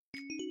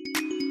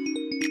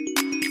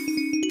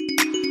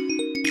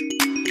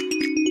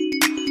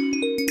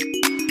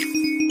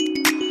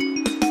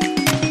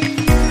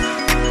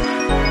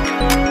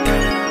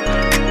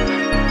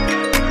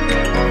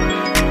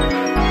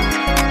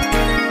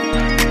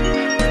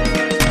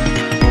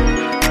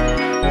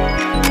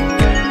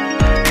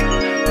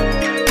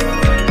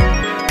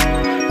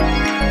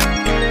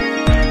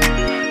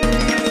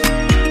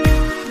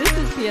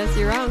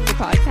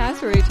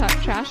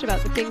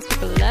things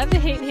people love to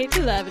hate and hate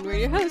to love. And we're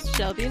your hosts,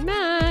 Shelby and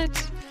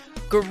Matt.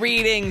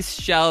 Greetings,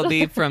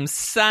 Shelby, from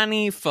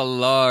sunny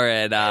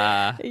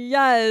Florida.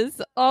 Yes,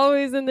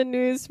 always in the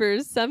news for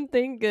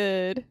something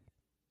good.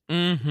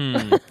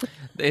 Mm-hmm.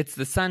 It's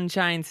the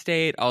Sunshine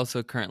State,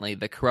 also currently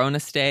the Corona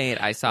State.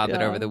 I saw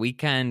that over the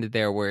weekend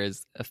there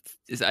was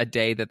a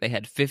day that they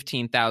had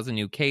 15,000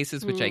 new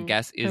cases, which I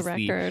guess is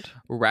the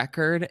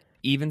record,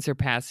 even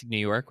surpassing New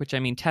York, which, I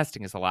mean,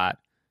 testing is a lot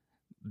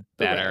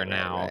better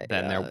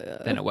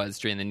than it was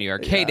during the New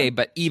York heyday,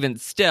 but even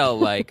still,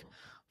 like,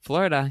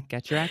 Florida,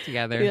 get your act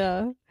together.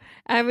 Yeah.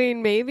 I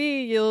mean,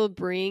 maybe you'll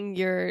bring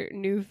your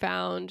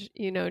newfound,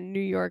 New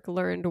York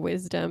learned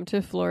wisdom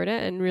to Florida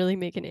and really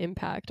make an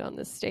impact on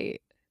the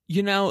state.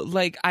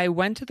 Like, I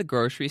went to the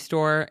grocery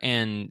store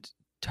and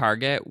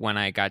Target when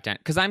I got down,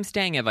 because I'm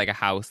staying at like a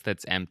house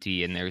that's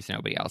empty and there's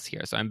nobody else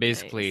here. So I'm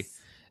basically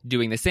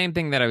doing the same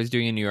thing that I was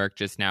doing in New York,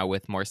 just now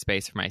with more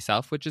space for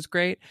myself, which is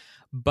great.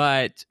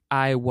 But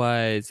I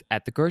was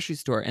at the grocery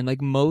store and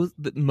like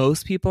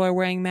most people are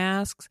wearing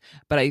masks.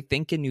 But I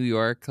think in New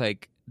York,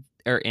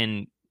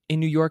 in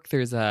New York,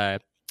 there's a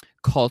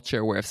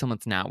culture where if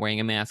someone's not wearing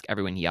a mask,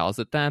 everyone yells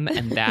at them.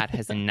 And that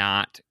has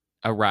not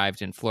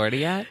arrived in Florida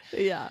yet.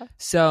 Yeah.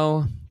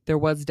 So there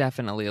was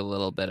definitely a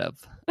little bit of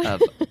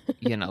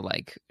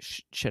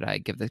should I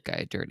give this guy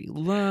a dirty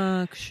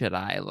look? Should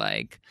I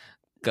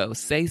go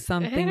say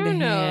something to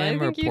him? I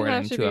think report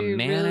him to a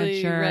manager?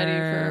 Really ready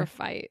for a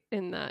fight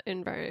in that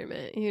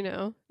environment.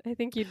 I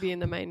think you'd be in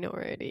the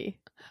minority.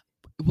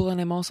 Well,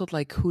 and I'm also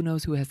like, who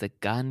knows who has a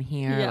gun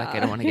here? Yeah, I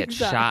don't want to get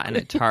shot in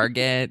a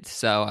Target.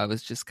 So I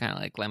was just kind of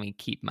like, let me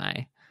keep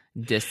my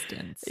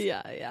distance.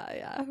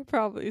 Yeah.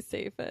 Probably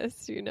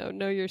safest.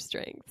 Know your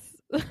strengths.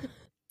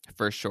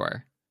 For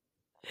sure.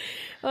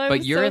 Well,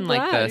 but you're so in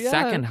glad, the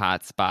second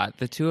hot spot,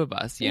 the two of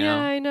us, Yeah,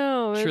 I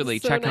know. Truly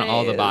it's so checking nice.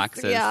 all the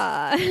boxes.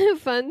 Yeah.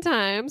 Fun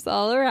times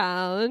all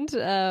around.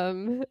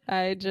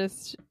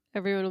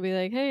 Everyone will be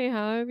like, hey,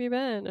 how have you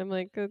been? I'm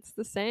like, it's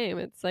the same.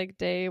 It's like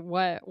day,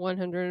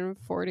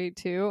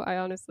 142? I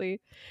honestly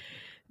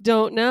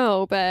don't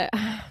know, but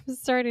I'm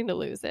starting to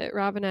lose it.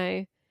 Rob and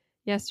I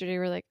yesterday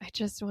were like, I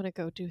just want to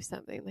go do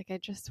something. I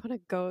just want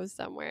to go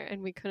somewhere.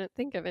 And we couldn't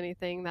think of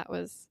anything that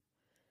was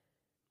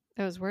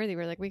worthy.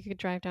 We're like, we could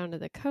drive down to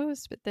the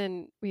coast, but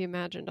then we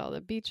imagined all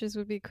the beaches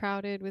would be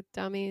crowded with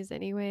dummies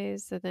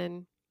anyways. So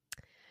then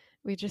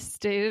we just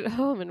stayed at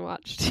home and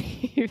watched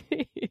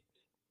TV.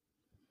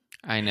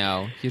 I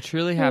know. You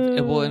truly have.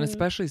 Well, and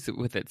especially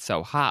with it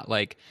so hot.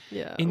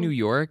 In New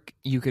York,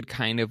 you could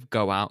kind of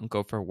go out and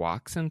go for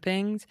walks and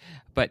things.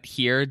 But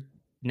here,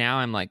 now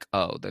I'm like,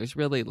 oh, there's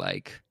really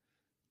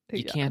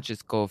you can't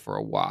just go for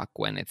a walk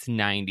when it's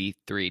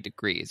 93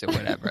 degrees or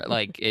whatever.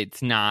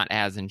 It's not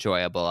as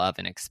enjoyable of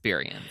an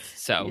experience.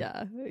 So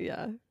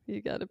yeah,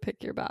 you got to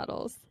pick your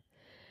battles.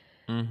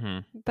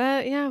 Mm-hmm.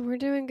 But yeah, we're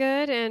doing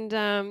good, and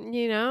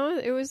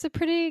it was a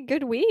pretty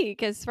good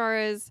week as far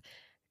as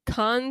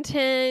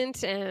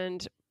content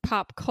and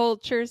pop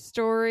culture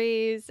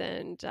stories,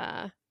 and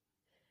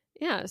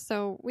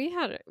so we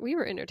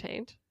were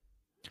entertained.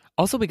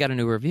 Also, we got a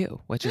new review,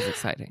 which is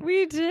exciting.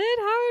 We did?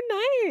 How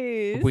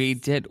nice. We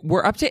did.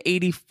 We're up to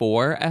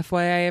 84,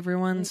 FYI,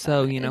 everyone.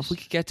 So, if we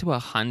could get to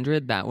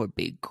 100, that would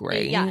be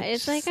great. Yeah,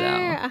 it's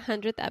our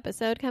 100th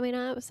episode coming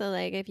up. So,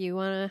 if you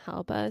want to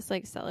help us,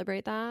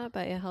 celebrate that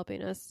by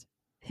helping us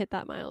hit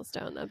that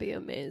milestone, that'd be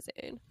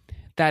amazing.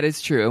 That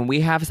is true. And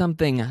we have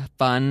something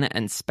fun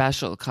and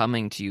special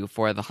coming to you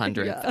for the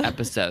 100th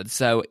episode.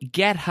 So,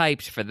 get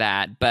hyped for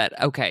that. But,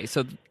 okay,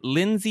 so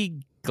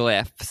Lindsay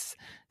Glyphs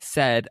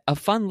said, a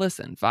fun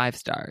listen, 5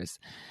 stars.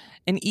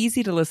 An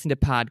easy-to-listen-to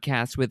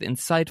podcast with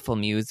insightful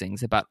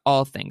musings about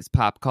all things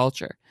pop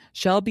culture.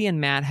 Shelby and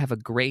Matt have a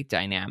great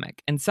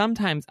dynamic, and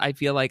sometimes I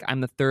feel like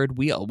I'm the third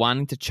wheel,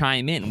 wanting to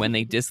chime in when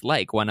they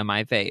dislike one of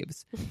my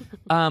faves.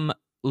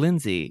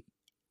 Lindsay,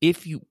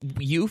 if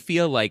you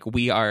feel like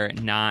we are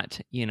not,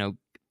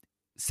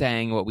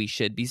 saying what we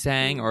should be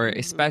saying, or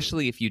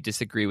especially if you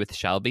disagree with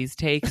Shelby's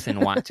takes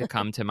and want to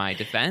come to my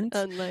defense,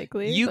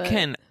 unlikely, you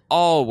can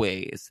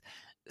always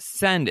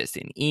send us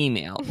an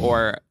email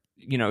or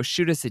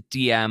shoot us a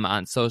DM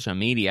on social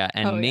media,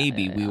 and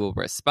maybe we will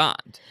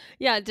respond.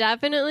 Yeah,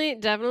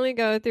 definitely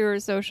go through our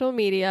social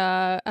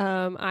media.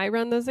 I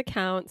run those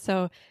accounts,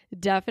 so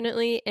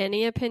definitely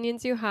any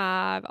opinions you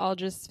have, I'll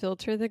just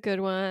filter the good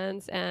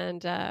ones,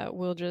 and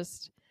we'll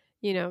just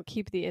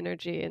keep the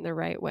energy in the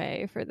right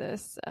way for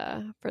this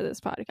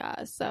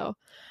podcast. So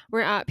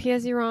we're at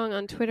PSU Wrong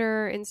on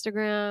Twitter,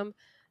 Instagram.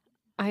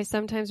 I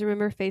sometimes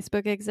remember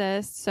Facebook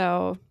exists,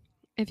 so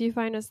if you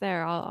find us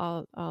there,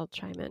 I'll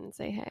chime in and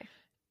say hey.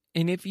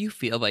 And if you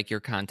feel like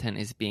your content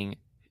is being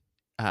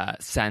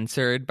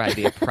censored by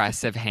the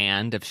oppressive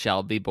hand of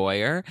Shelby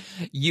Boyer,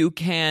 you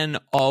can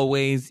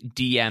always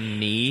DM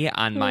me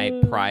on my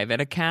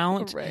private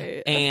account,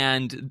 right,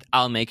 and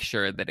I'll make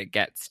sure that it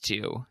gets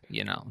to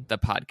the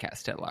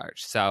podcast at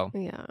large. So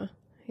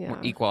more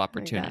equal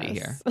opportunity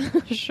here.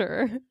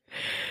 Sure.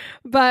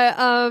 But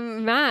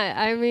Matt,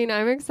 I mean,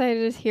 I'm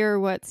excited to hear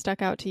what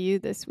stuck out to you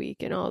this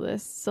week in all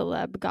this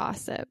celeb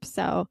gossip.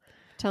 So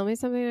tell me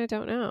something I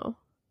don't know.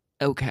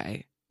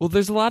 Okay. Well,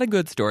 there's a lot of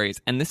good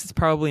stories, and this is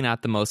probably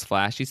not the most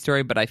flashy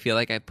story, but I feel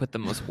like I put the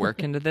most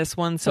work into this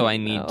one, so I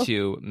need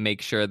to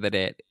make sure that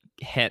it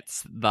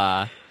hits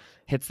the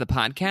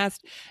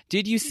podcast.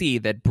 Did you see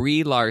that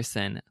Brie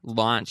Larson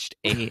launched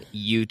a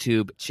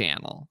YouTube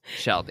channel,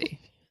 Shelby?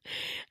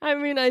 I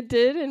mean, I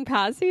did in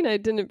passing. I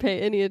didn't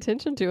pay any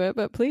attention to it,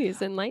 but please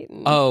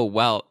enlighten. Oh,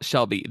 well,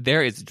 Shelby,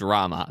 there is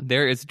drama.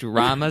 There is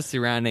drama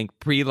surrounding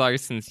Brie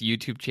Larson's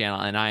YouTube channel,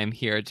 and I am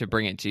here to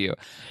bring it to you.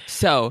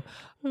 So,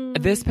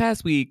 this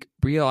past week,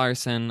 Brie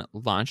Larson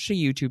launched a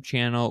YouTube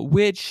channel,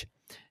 which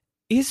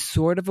is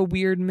sort of a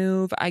weird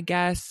move, I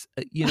guess.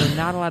 You know,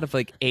 not a lot of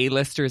like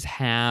A-listers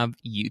have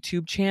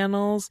YouTube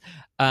channels.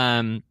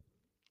 And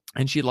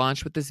she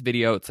launched with this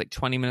video. It's like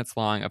 20 minutes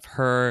long of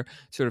her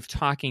sort of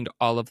talking to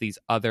all of these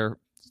other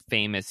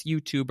famous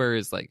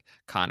YouTubers like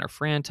Connor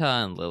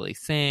Franta and Lily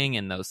Singh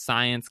and those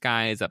science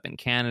guys up in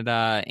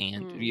Canada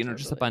and, you know,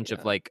 just a bunch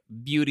of like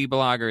beauty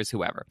bloggers,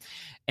 whoever.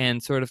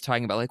 And sort of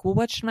talking about like, well,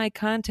 what should my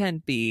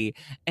content be?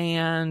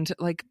 And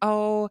like,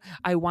 oh,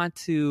 I want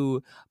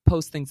to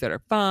post things that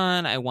are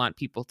fun. I want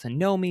people to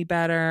know me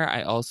better.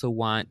 I also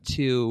want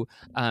to,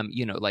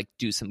 you know, like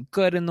do some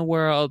good in the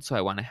world. So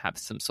I want to have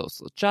some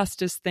social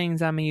justice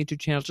things on my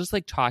YouTube channel, just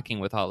like talking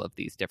with all of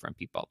these different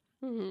people.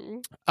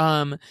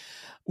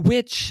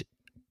 Which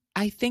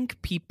I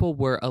think people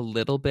were a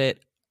little bit.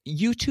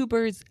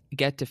 YouTubers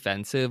get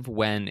defensive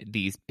when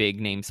these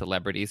big name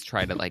celebrities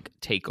try to like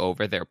take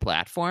over their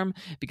platform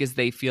because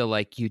they feel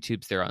like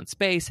YouTube's their own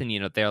space and, you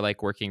know, they're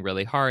like working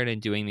really hard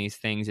and doing these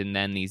things. And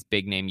then these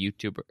big name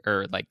YouTuber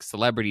or like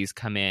celebrities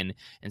come in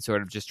and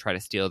sort of just try to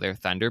steal their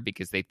thunder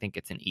because they think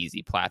it's an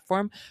easy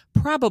platform.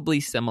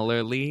 Probably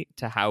similarly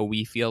to how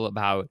we feel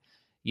about,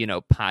 you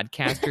know,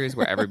 podcasters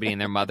where everybody and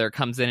their mother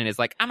comes in and is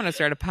like, I'm going to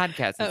start a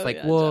podcast.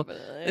 It's well,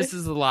 definitely. This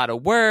is a lot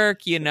of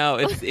work. You know,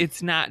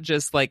 it's not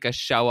just like a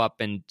show up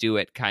and do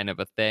it kind of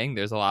a thing.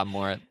 There's a lot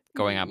more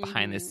going on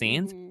behind the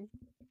scenes.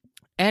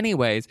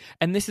 Anyways,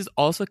 and this is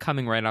also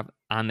coming right up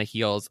on the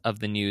heels of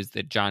the news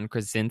that John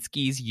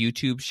Krasinski's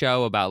YouTube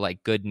show about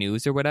like good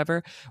news or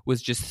whatever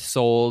was just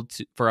sold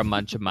for a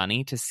bunch of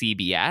money to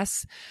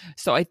CBS.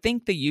 So I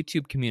think the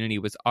YouTube community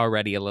was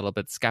already a little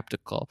bit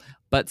skeptical.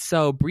 But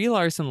so Brie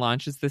Larson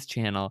launches this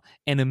channel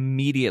and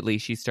immediately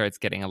she starts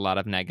getting a lot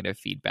of negative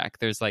feedback.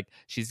 There's like,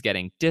 she's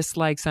getting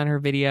dislikes on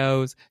her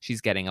videos. She's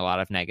getting a lot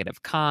of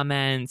negative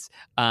comments.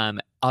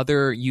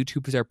 Other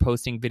YouTubers are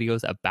posting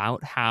videos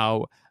about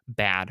how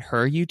bad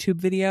her YouTube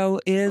video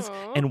is.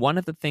 Aww. And one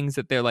of the things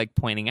that they're like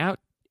pointing out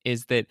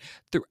is that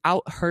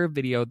throughout her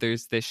video,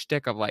 there's this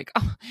shtick of like,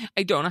 oh,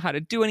 I don't know how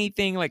to do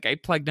anything. Like I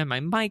plugged in my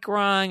mic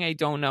wrong. I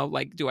don't know.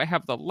 Like, do I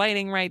have the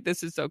lighting right?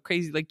 This is so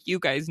crazy. Like you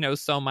guys know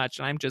so much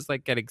and I'm just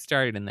like getting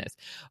started in this.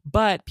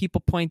 But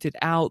people pointed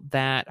out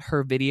that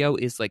her video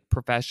is like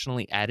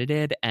professionally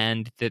edited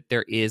and that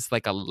there is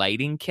like a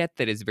lighting kit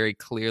that is very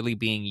clearly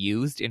being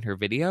used in her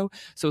video.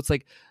 So it's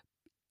like,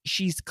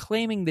 she's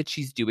claiming that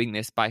she's doing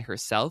this by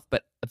herself,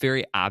 but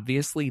very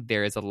obviously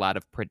there is a lot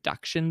of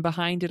production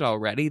behind it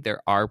already.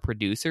 There are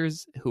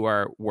producers who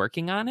are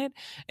working on it.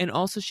 And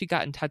also she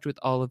got in touch with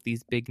all of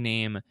these big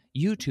name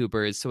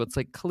YouTubers. So it's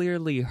like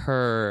clearly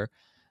her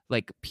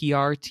like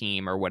PR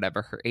team or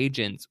whatever, her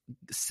agents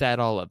set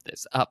all of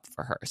this up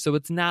for her. So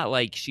it's not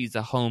like she's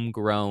a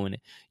homegrown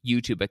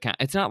YouTube account.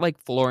 It's not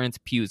like Florence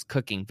Pugh's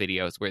cooking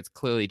videos where it's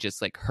clearly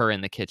just like her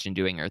in the kitchen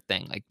doing her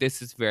thing. Like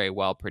this is very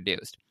well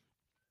produced.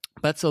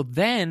 But so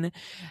then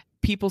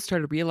people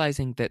started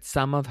realizing that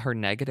some of her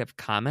negative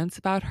comments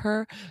about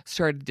her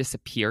started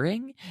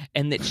disappearing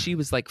and that she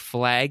was like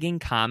flagging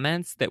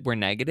comments that were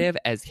negative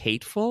as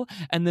hateful.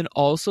 And then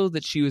also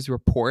that she was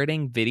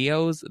reporting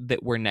videos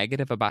that were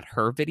negative about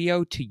her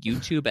video to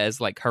YouTube as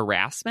like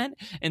harassment.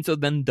 And so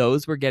then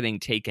those were getting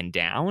taken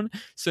down.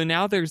 So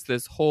now there's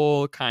this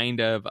whole kind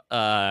of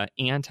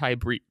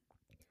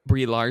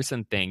Brie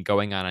Larson thing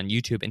going on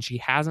YouTube, and she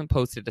hasn't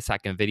posted a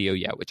second video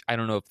yet, which I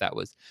don't know if that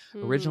was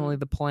originally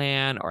the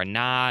plan or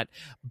not.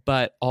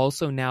 But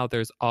also now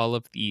there's all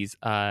of these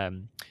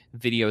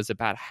videos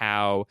about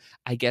how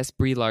I guess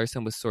Brie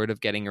Larson was sort of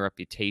getting a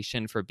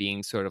reputation for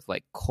being sort of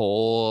like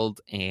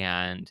cold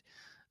and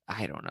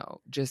I don't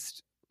know,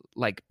 just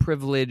like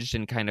privileged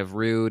and kind of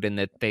rude, and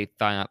that they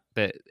thought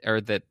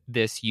that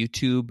this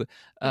YouTube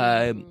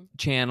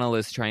channel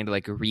is trying to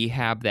like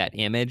rehab that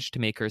image to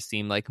make her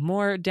seem like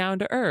more down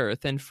to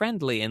earth and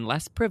friendly and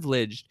less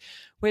privileged,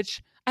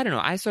 which I don't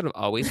know. I sort of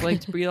always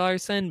liked Brie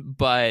Larson,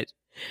 but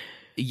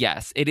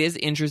yes, it is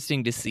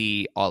interesting to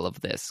see all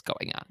of this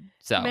going on.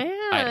 So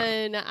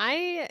man,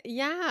 I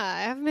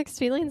have mixed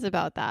feelings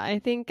about that. I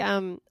think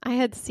I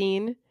had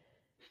seen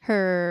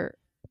her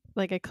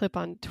like a clip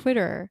on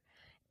Twitter.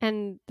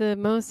 And the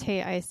most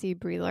hate I see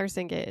Brie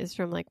Larson get is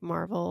from like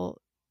Marvel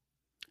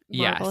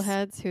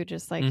heads who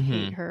just like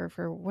hate her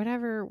for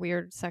whatever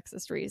weird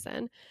sexist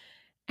reason.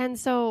 And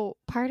so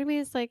part of me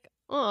is like,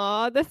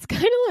 Aw, that's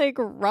kind of like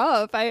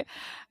rough. I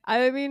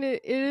mean,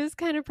 it is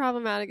kind of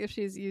problematic if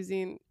she's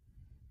using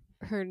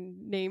her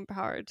name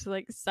power to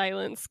like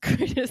silence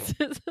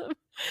criticism.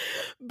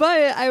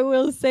 But I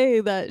will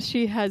say that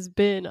she has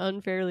been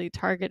unfairly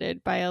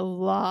targeted by a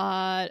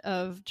lot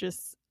of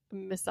just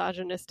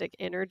misogynistic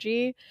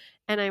energy.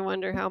 And I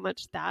wonder how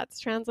much that's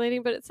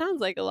translating. But it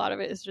sounds like a lot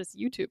of it is just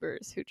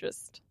YouTubers who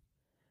just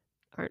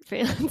aren't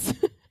fans.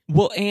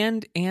 Well,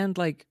 and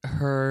like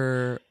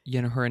her,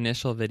 her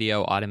initial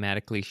video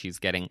automatically is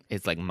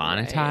like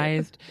monetized,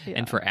 right. Yeah.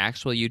 and for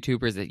actual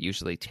YouTubers, it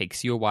usually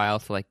takes you a while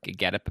to like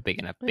get up a big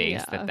enough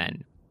base that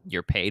then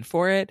you're paid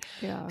for it.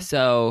 Yeah.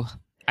 So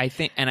I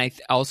think, and I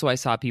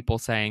saw people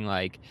saying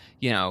like,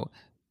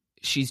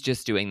 she's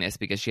just doing this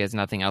because she has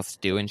nothing else to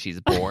do and she's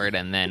bored,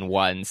 and then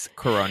once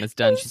Corona's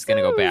done, she's going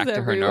to go back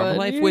to her normal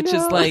life, which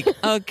is like,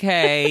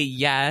 okay,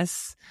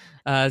 yes,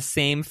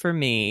 same for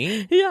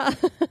me. Yeah.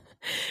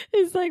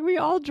 It's like we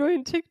all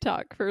joined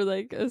TikTok for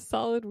like a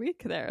solid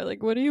week there.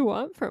 Like, what do you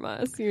want from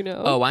us?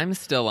 Oh, I'm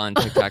still on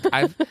TikTok.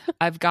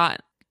 I've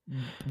got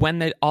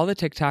when all the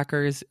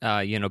TikTokers,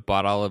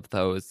 bought all of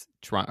those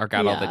all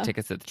the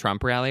tickets at the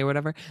Trump rally or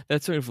whatever.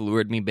 That sort of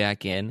lured me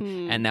back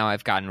in, and now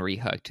I've gotten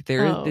rehooked.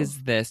 There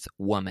is this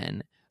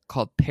woman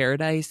called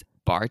Paradise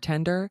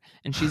Bartender,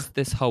 and she's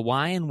this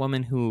Hawaiian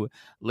woman who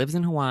lives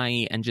in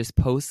Hawaii and just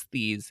posts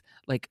these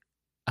like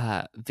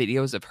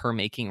videos of her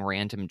making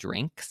random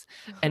drinks,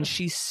 and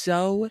she's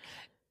so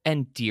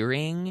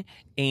endearing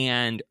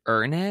and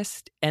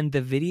earnest, and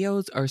the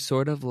videos are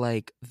sort of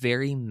like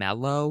very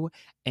mellow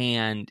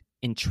and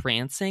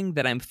entrancing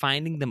that I'm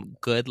finding them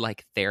good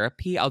like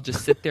therapy. I'll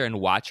just sit there and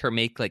watch her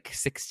make like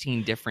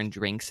 16 different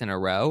drinks in a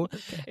row.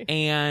 Okay.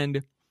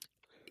 And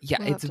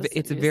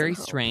it's very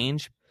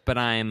strange, but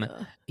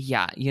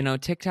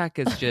TikTok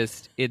is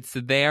just it's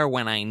there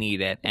when I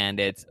need it, and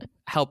it's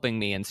helping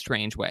me in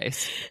strange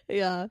ways.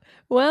 Yeah.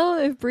 Well,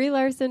 if Brie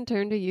Larson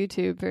turned to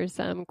YouTube for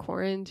some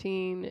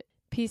quarantine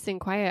peace and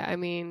quiet, I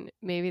mean,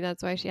 maybe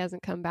that's why she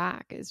hasn't come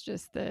back. It's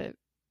just it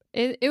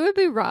would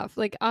be rough.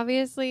 Like,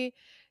 obviously,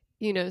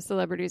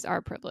 celebrities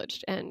are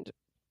privileged and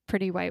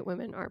pretty white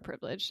women are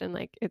privileged. And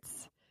like,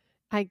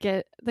 I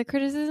get the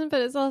criticism,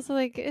 but it's also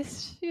like,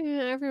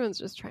 everyone's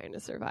just trying to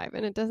survive.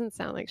 And it doesn't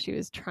sound like she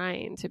was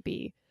trying to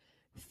be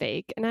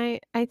fake. And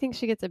I think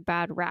she gets a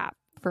bad rap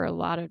for a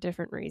lot of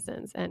different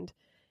reasons. And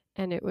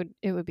it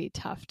would be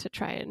tough to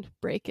try and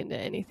break into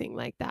anything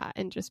like that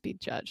and just be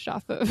judged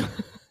off of,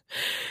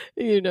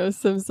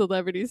 some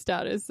celebrity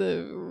status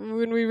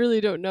when we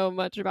really don't know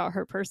much about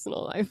her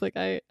personal life. Like,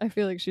 I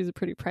feel like she's a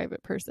pretty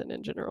private person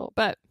in general,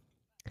 but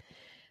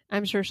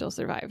I'm sure she'll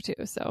survive too.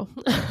 So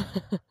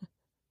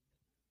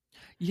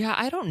yeah,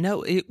 I don't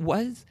know.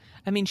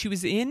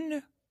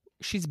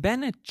 She's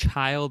been a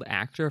child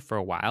actor for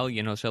a while,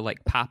 she'll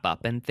like pop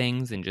up in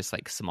things in just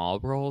like small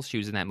roles. She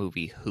was in that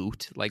movie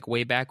Hoot, like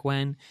way back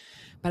when.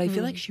 But I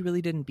feel like she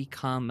really didn't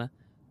become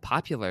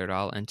popular at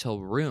all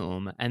until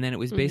Room. And then it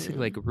was basically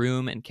like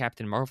Room and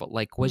Captain Marvel.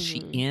 Like, was she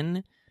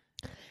in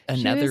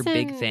another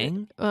big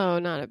thing? Oh,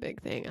 not a big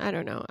thing. I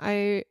don't know.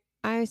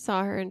 I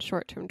saw her in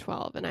Short Term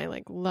 12 and I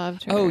like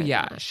loved her. Oh,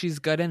 yeah. She's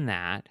good in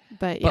that.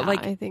 But yeah,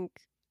 like, I think.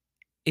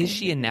 Is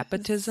she a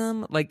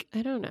nepotism? Like,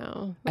 I don't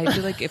know. I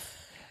feel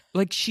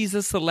like she's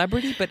a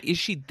celebrity, but is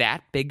she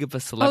that big of a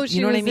celebrity? Oh,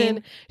 you know what I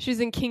mean? She was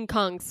in King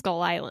Kong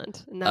Skull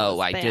Island. And that was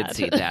I bad. did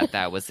see that.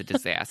 That was a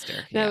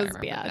disaster. That was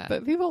bad,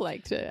 but people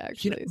liked it,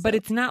 actually. But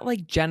it's not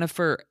like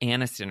Jennifer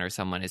Aniston or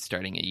someone is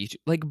starting a YouTube.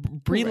 Like,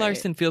 Brie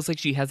Larson feels like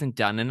she hasn't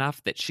done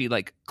enough that she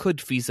like could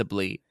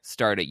feasibly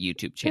start a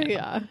YouTube channel.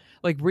 Yeah.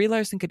 Like, Brie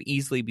Larson could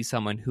easily be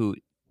someone who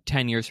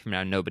 10 years from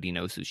now nobody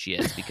knows who she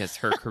is because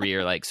her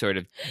career like sort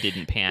of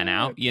didn't pan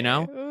out,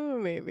 Oh,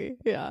 maybe.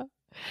 Yeah.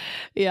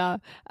 Yeah.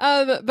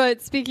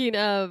 But speaking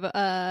of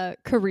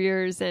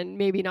careers and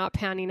maybe not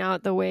panning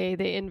out the way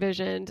they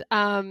envisioned,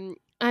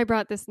 I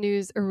brought this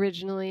news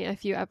originally a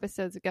few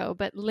episodes ago,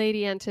 but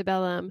Lady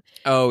Antebellum,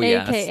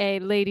 aka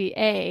Lady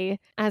A,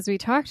 as we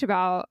talked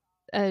about,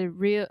 a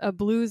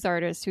blues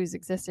artist who's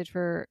existed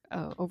for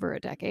over a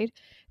decade,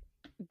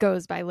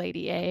 goes by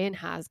Lady A and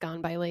has gone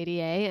by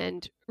Lady A,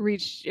 and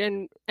reached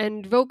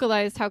and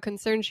vocalized how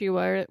concerned she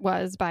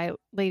was by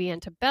Lady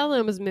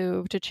Antebellum's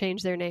move to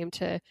change their name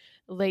to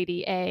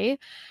Lady A.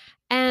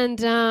 And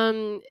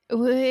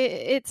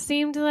it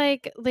seemed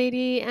like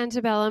Lady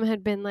Antebellum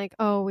had been like,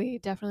 oh, we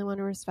definitely want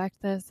to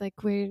respect this.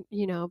 Like, we,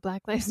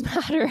 Black Lives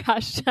Matter,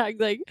 hashtag,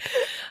 like,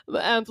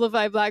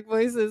 amplify Black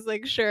voices,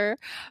 like, sure.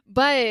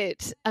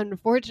 But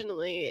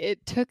unfortunately,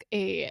 it took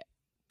a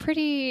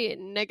pretty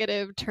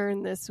negative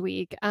turn this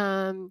week.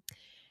 I'm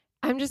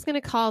just going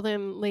to call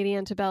them Lady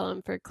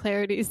Antebellum for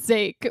clarity's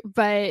sake.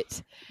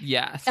 But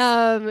yes.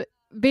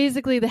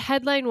 Basically, the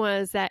headline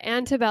was that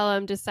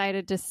Antebellum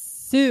decided to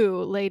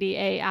sue Lady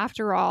A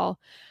after all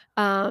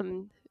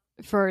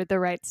for the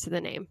rights to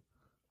the name,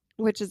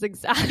 which is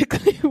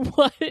exactly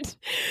what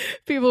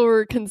people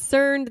were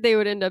concerned they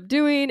would end up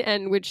doing,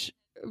 and which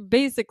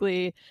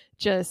basically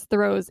just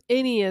throws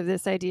any of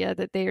this idea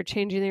that they are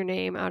changing their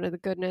name out of the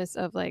goodness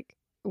of like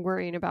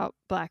worrying about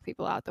Black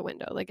people out the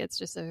window. Like, it's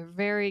just a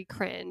very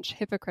cringe,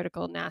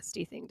 hypocritical,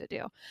 nasty thing to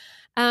do.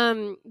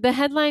 The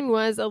headline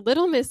was a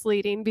little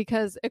misleading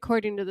because,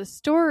 according to the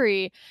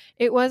story,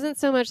 it wasn't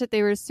so much that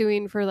they were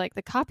suing for like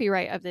the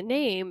copyright of the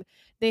name.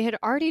 They had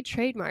already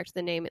trademarked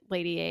the name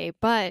Lady A,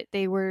 but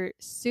they were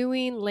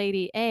suing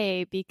Lady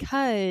A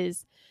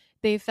because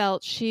they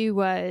felt she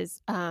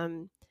was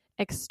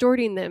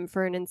extorting them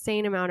for an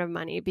insane amount of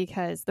money,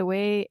 because the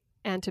way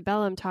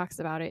Antebellum talks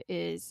about it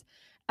is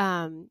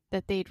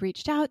that they'd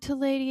reached out to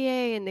Lady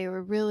A and they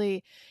were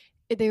really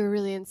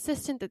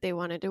insistent that they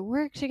wanted to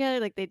work together.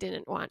 Like, they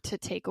didn't want to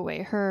take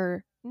away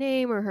her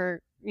name or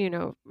her,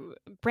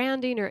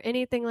 branding or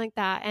anything like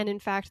that. And in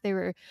fact, they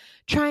were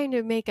trying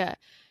to make a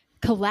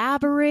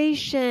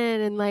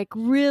collaboration and like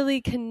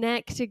really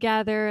connect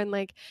together and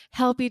like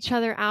help each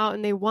other out.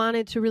 And they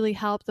wanted to really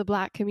help the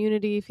Black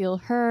community feel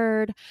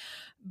heard.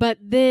 But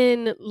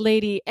then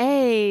Lady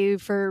A,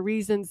 for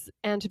reasons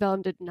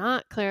Antebellum did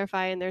not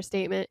clarify in their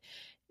statement,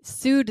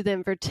 sued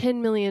them for $10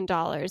 million.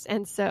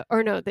 And so,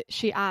 or no,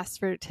 she asked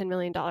for $10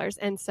 million.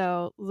 And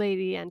so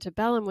Lady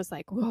Antebellum was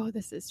like, whoa,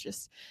 that's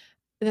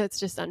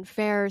just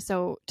unfair.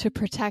 So to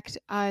protect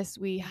us,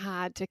 we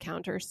had to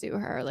countersue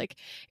her. Like,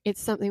 it's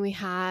something we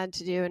had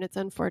to do, and it's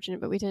unfortunate,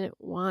 but we didn't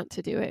want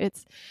to do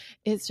it.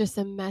 It's just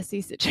a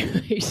messy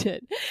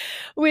situation,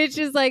 which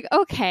is like,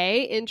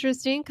 okay,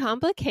 interesting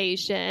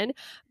complication.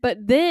 But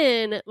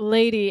then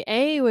Lady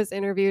A was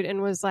interviewed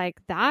and was like,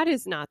 that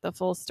is not the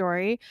full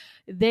story.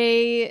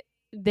 They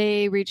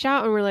reached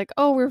out and were like,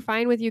 oh, we're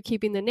fine with you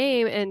keeping the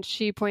name. And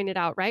she pointed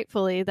out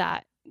rightfully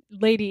that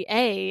Lady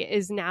A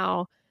is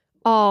now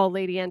all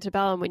Lady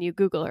Antebellum when you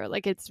Google her.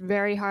 Like, it's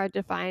very hard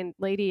to find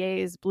Lady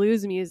A's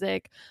blues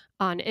music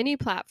on any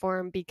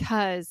platform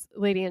because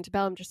Lady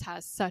Antebellum just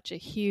has such a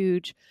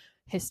huge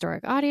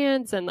historic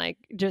audience and like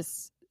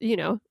just,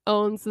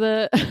 owns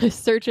the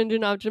search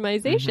engine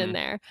optimization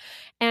there.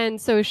 And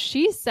so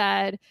she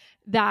said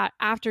that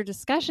after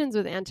discussions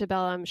with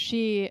Antebellum,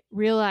 she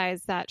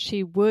realized that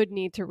she would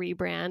need to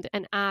rebrand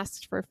and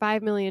asked for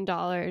 $5 million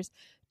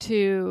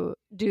to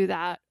do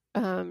that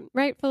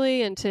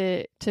rightfully and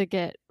to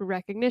get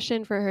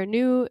recognition for her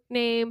new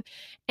name.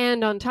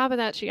 And on top of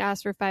that, she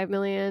asked for $5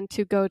 million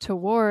to go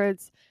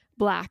towards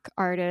Black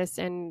artists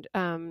and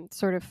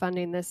sort of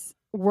funding this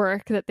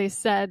work that they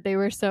said they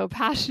were so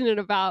passionate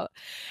about.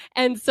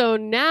 And so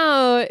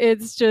now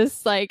it's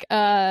just like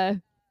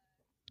a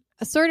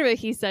sort of a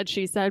he said,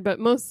 she said, but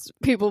most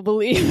people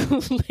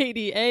believe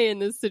Lady A in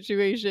this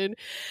situation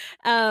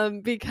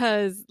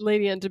because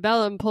Lady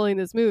Antebellum pulling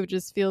this move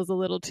just feels a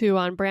little too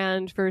on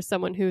brand for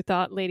someone who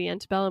thought Lady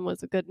Antebellum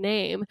was a good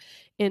name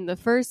in the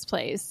first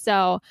place.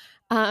 So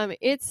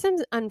it's some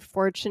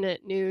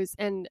unfortunate news,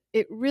 and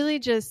it really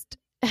just,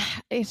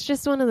 it's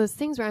just one of those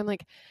things where I'm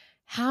like,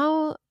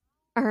 how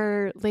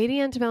are Lady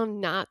Antebellum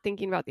not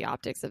thinking about the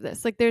optics of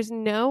this? Like, there's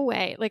no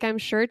way. Like, I'm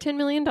sure $10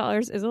 million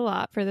is a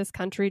lot for this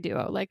country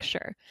duo. Like,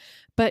 sure.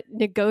 But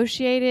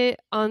negotiate it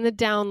on the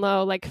down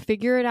low. Like,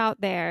 figure it out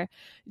there.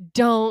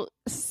 Don't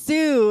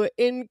sue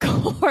in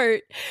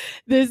court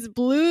this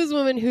blues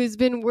woman who's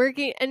been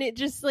working. And it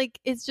just, like,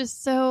 it's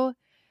just so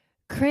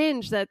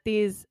cringe that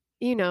these,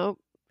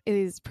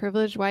 these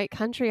privileged white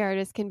country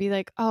artists can be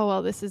like, oh,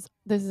 well, this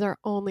is our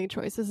only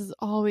choice. This is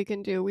all we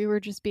can do. We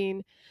were just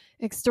being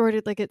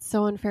extorted. Like, it's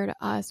so unfair to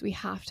us. We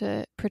have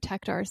to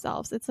protect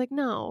ourselves. It's like,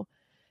 no,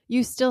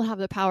 you still have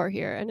the power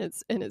here. And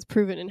it's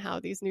proven in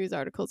how these news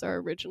articles are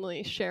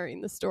originally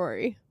sharing the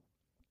story.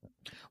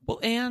 Well,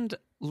 and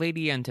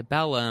Lady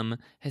Antebellum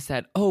has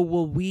said, oh,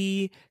 well,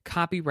 we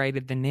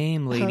copyrighted the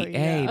name Lady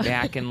A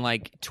back in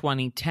like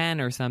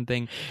 2010 or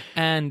something.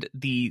 And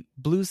the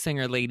blues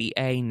singer Lady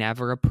A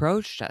never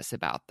approached us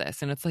about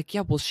this. And it's like,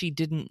 yeah, well, she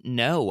didn't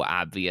know,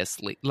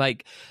 obviously.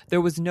 Like, there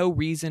was no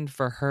reason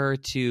for her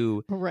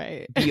to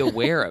be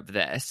aware of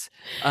this.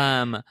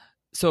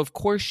 So of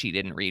course she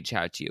didn't reach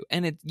out to you.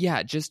 And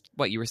just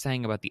what you were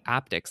saying about the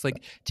optics,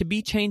 like to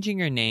be changing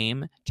your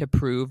name to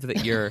prove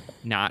that you're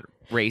not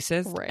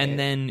racist and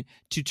then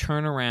to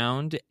turn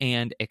around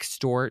and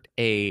extort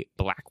a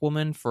Black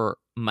woman for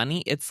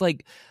money. It's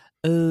like,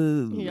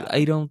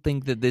 I don't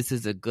think that this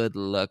is a good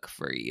look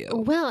for you.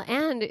 Well,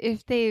 and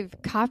if they've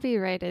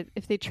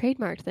if they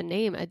trademarked the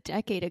name a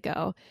decade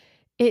ago,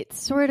 it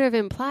sort of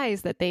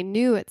implies that they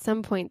knew at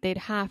some point they'd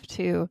have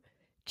to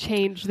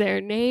change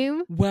their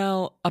name.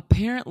 Well,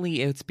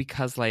 apparently it's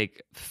because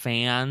like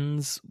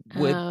fans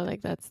would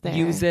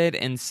use it,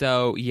 and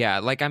so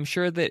like I'm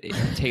sure that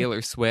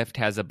Taylor Swift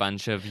has a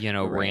bunch of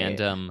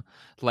random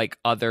like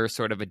other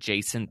sort of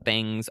adjacent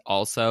things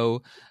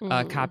also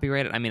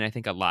copyrighted. I mean, I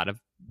think a lot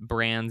of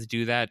brands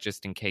do that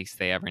just in case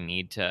they ever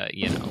need to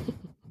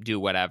do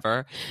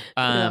whatever.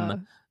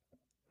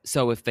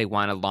 So if they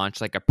want to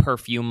launch like a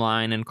perfume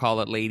line and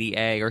call it Lady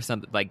A or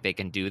something, like they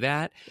can do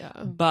that.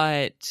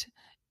 But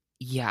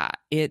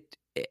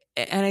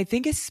and I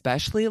think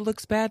especially it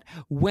looks bad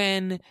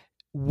when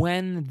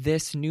when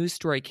this news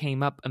story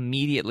came up,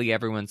 immediately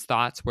everyone's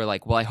thoughts were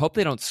like, well, I hope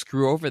they don't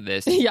screw over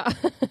this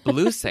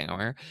blues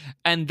singer.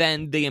 And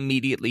then they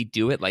immediately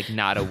do it like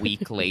not a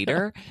week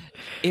later.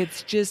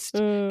 It's just,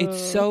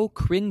 it's so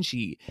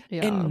cringy.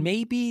 Yeah. And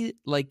maybe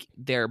like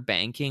they're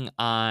banking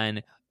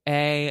on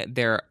A,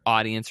 their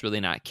audience really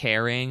not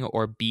caring,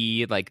 or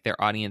B, like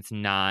their audience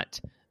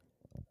not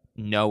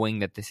knowing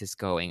that this is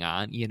going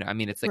on. You know, I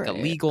mean, it's like a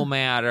legal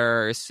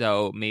matter.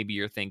 So maybe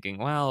you're thinking,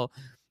 well,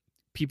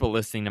 people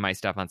listening to my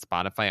stuff on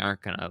Spotify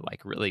aren't going to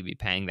like really be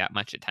paying that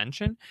much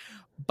attention.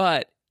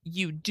 But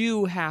you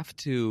do have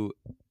to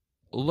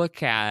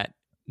look at,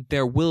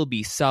 there will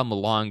be some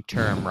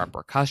long-term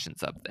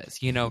repercussions of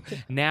this. You know,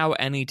 now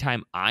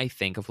anytime I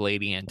think of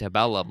Lady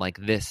Antebellum, like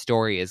this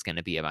story is going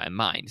to be in my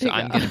mind. So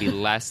I'm going to be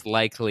less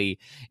likely,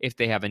 if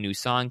they have a new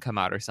song come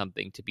out or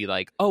something, to be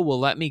like, oh, well,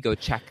 let me go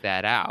check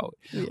that out.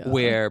 Yeah.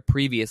 Where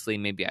previously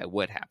maybe I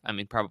would have. I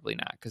mean, probably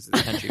not because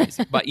it's country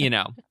music, but you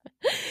know.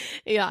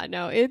 Yeah,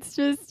 no, it's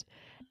just,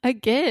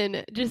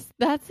 again, just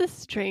that's the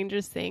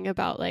strangest thing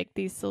about like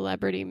these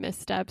celebrity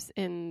missteps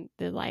in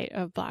the light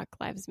of Black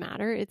Lives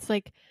Matter. It's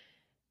like,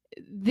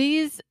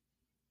 these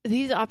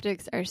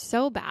optics are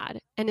so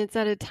bad, and it's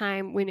at a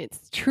time when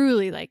it's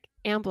truly like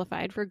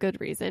amplified for good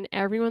reason.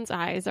 Everyone's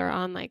eyes are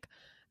on like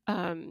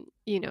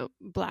you know,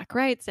 Black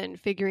rights and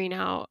figuring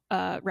out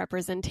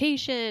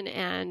representation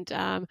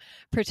and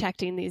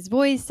protecting these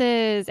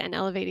voices and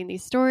elevating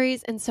these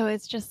stories. And so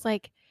it's just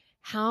like,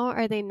 how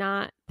are they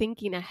not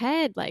thinking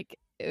ahead, like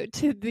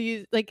to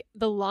these, like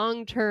the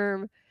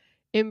long-term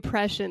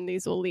impression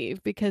these will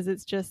leave? Because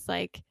it's just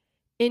like,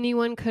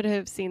 anyone could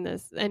have seen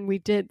this, and we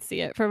did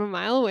see it from a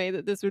mile away,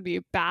 that this would be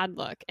a bad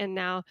look. And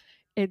now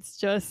it's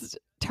just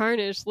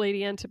tarnished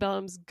Lady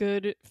Antebellum's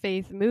good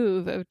faith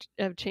move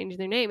of changing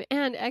their name,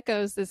 and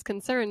echoes this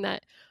concern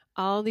that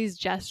all these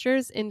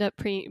gestures end up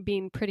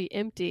being pretty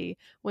empty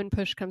when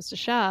push comes to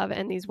shove,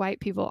 and these white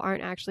people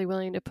aren't actually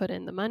willing to put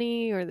in the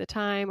money or the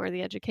time or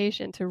the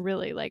education to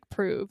really like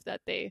prove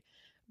that they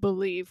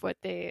believe what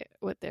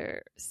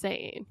they're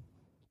saying.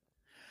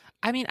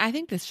 I mean, I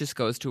think this just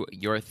goes to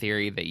your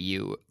theory that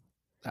you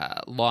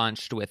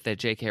launched with the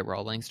J.K.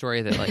 Rowling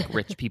story, that like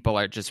rich people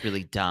are just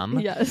really dumb.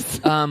 Yes.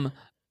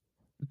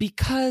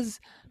 Because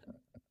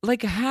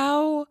like,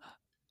 how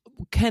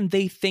can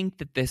they think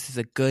that this is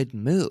a good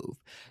move?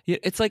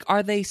 It's like,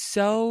 are they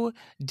so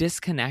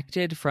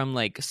disconnected from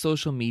like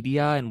social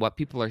media and what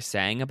people are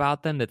saying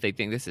about them that they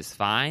think this is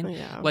fine?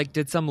 Yeah. Like,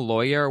 did some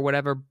lawyer or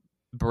whatever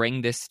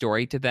bring this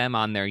story to them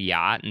on their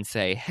yacht and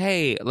say,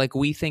 hey, like,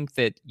 we think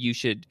that you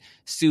should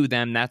sue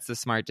them, that's the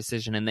smart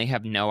decision, and they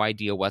have no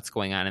idea what's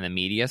going on in the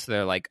media, so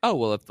they're like, oh,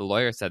 well, if the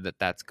lawyer said that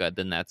that's good,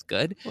 then that's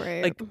good.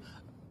 Right. Like,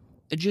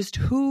 just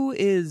who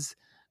is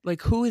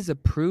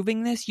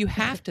approving this? You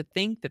have to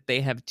think that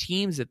they have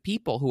teams of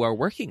people who are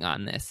working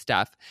on this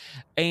stuff,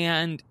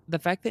 and the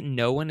fact that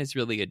no one is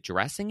really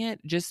addressing it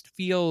just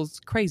feels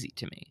crazy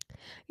to me.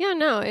 Yeah,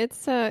 no,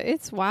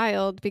 it's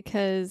wild,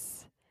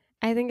 because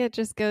I think it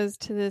just goes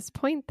to this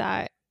point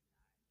that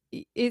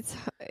it's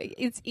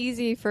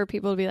easy for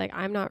people to be like,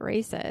 I'm not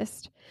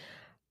racist,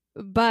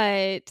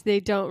 but they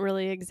don't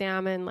really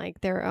examine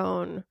like their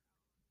own,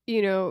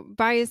 you know,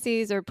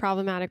 biases or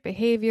problematic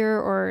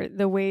behavior or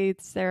the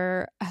ways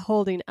they're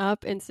holding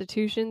up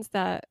institutions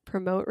that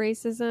promote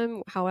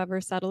racism,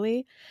 however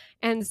subtly.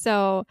 And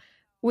so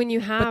when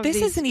you have, but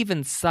this isn't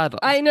even subtle.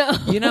 I know.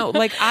 You know,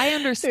 like, I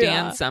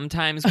understand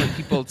sometimes when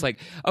people, it's like,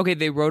 okay,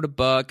 they wrote a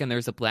book and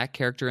there's a black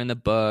character in the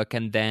book,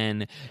 and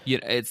then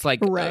it's like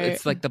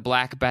it's like the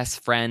black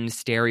best friend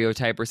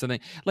stereotype or something.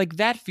 Like,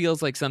 that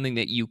feels like something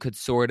that you could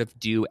sort of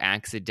do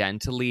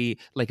accidentally,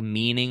 like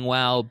meaning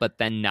well, but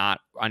then not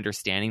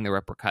understanding the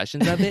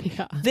repercussions of it.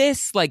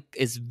 This like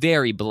is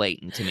very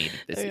blatant to me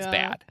that this is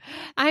bad.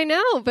 I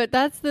know, but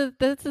that's the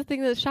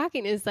thing that's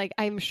shocking, is like,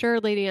 I'm sure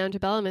Lady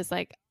Antebellum is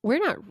like, we're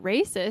not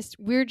racist,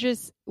 we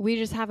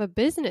just have a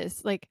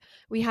business, like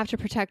we have to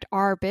protect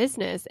our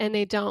business, and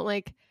they don't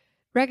like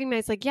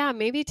recognize like, yeah,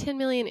 maybe 10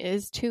 million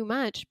is too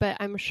much, but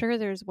I'm sure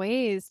there's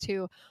ways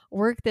to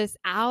work this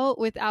out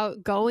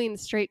without going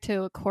straight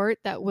to a court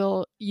that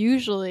will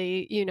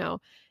usually, you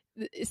know,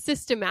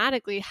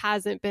 systematically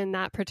hasn't been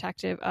that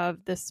protective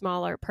of the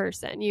smaller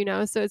person, you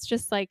know? So it's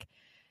just like,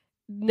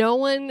 no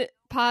one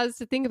paused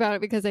to think about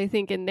it, because I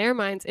think in their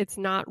minds, it's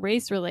not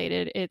race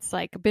related. It's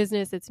like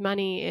business, it's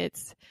money,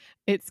 it's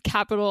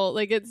capital.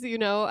 Like, it's, you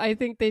know, I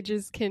think they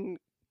just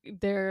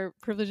they're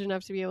privileged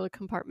enough to be able to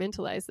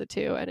compartmentalize the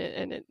two, and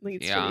it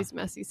leads to these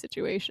messy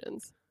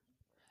situations.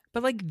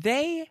 But like,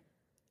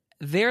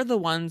 they're the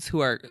ones who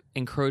are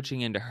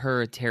encroaching into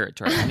her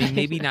territory. I mean,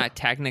 maybe not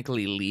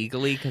technically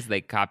legally because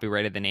they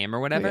copyrighted the name or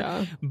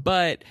whatever,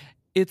 but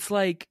it's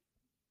like,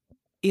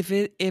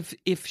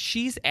 if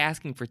she's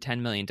asking for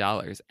 $10 million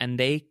and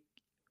they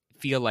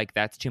feel like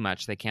that's too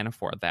much, they can't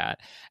afford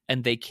that,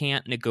 and they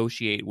can't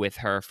negotiate with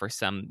her for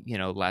some, you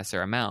know,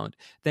 lesser amount,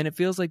 then it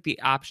feels like the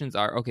options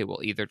are, okay,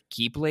 we'll either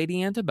keep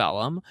Lady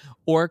Antebellum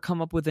or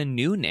come up with a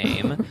new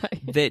name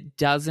that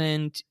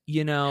doesn't,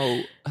 you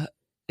know,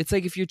 it's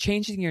like if you're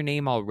changing your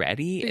name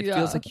already, it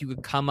feels like you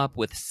could come up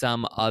with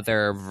some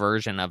other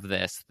version of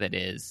this that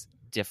is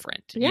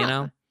different, you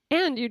know?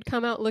 And you'd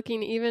come out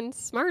looking even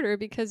smarter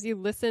because you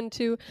listened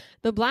to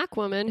the black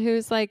woman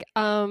who's like,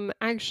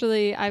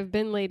 actually, I've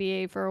been Lady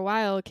A for a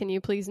while. Can you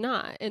please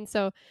not? And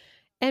so,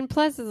 and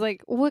plus is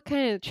like, what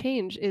kind of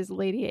change is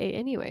Lady A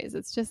anyways?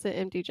 It's just an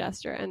empty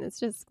gesture and it's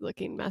just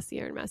looking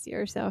messier and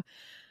messier. So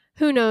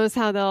who knows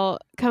how they'll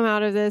come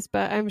out of this,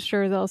 but I'm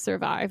sure they'll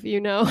survive,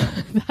 you know?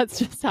 That's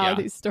just how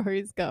these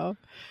stories go.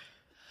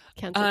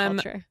 Cancel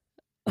culture.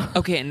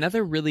 Okay,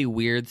 another really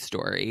weird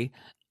story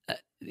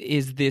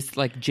is this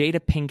like Jada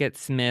Pinkett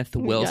Smith,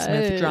 Will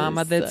Smith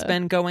drama that's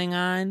been going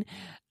on.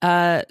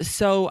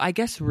 So I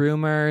guess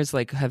rumors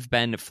like have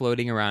been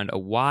floating around a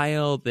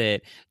while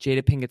that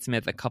Jada Pinkett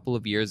Smith a couple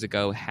of years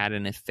ago had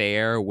an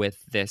affair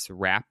with this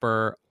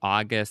rapper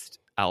August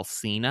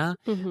Alsina,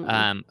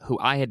 who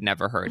I had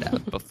never heard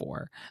of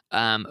before.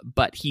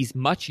 But he's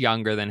much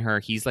younger than her.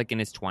 He's like in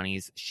his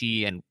 20s.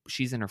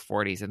 She's in her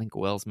 40s. I think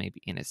Will's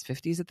maybe in his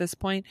 50s at this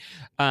point.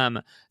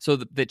 So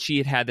that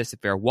she had this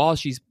affair while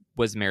she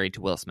was married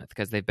to Will Smith,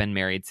 because they've been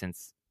married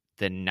since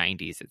the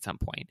 90s at some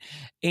point.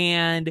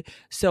 And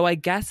so I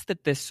guess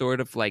that this sort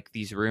of like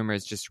these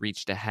rumors just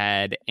reached a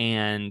head,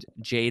 and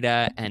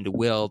Jada and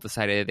Will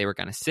decided they were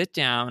going to sit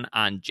down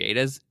on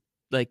Jada's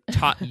like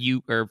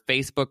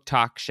Facebook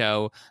talk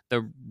show,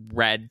 the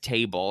Red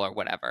Table or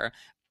whatever,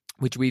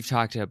 which we've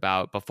talked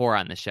about before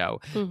on the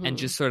show, and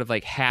just sort of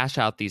like hash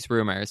out these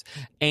rumors.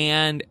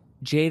 And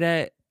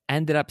Jada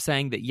ended up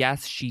saying that,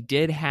 yes, she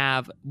did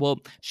have, well,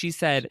 she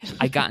said,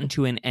 I got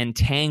into an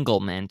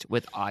entanglement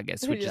with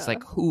August, which is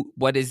like,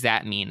 what does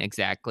that mean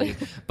exactly?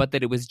 But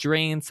that it was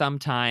during some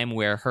time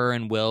where her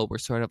and Will were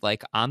sort of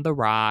like on the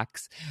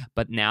rocks,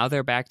 but now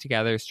they're back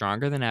together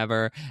stronger than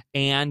ever.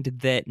 And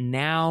that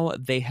now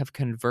they have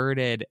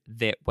converted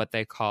what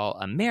they call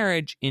a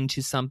marriage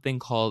into something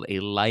called a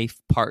life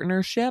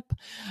partnership.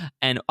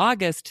 And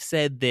August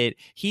said that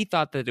he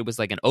thought that it was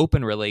like an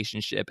open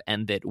relationship,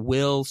 and that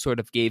Will sort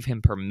of gave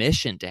him permission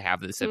to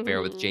have this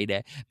affair with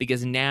Jada,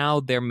 because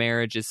now their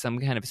marriage is some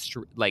kind of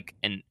like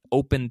an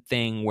open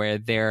thing where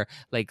they're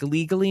like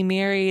legally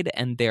married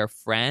and they're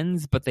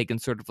friends, but they can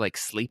sort of like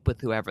sleep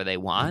with whoever they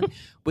want,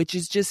 which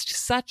is just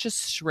such a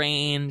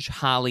strange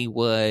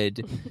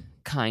Hollywood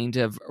kind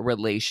of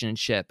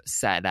relationship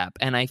setup.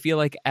 And I feel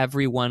like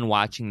everyone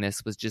watching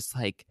this was just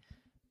like,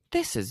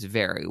 this is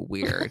very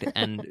weird,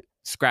 and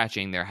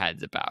scratching their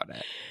heads about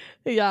it.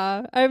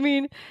 Yeah, I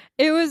mean,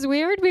 it was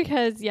weird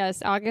because,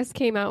 yes, August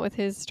came out with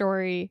his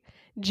story.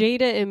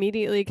 Jada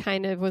immediately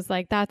kind of was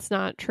like, that's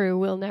not true.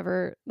 We'll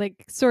never,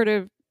 like, sort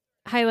of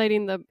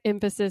highlighting the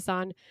emphasis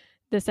on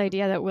this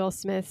idea that Will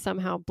Smith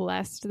somehow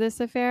blessed this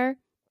affair.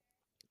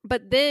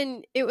 But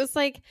then it was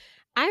like,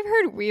 I've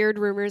heard weird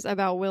rumors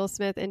about Will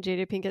Smith and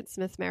Jada Pinkett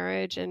Smith's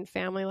marriage and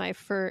family life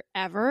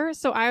forever.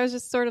 So I was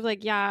just sort of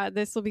like, yeah,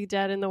 this will be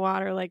dead in the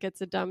water. Like,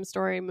 it's a dumb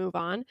story. Move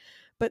on.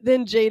 But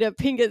then Jada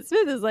Pinkett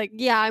Smith is like,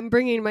 yeah, I'm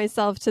bringing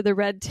myself to the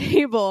Red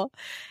Table.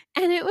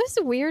 And it was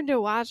weird to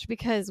watch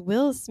because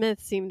Will Smith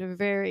seemed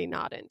very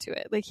not into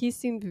it. Like, he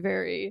seemed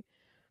very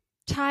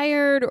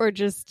tired or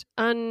just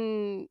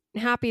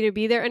unhappy to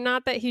be there. And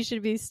not that he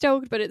should be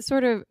stoked, but it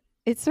sort of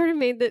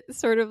made that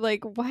sort of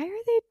like, why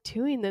are they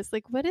doing this?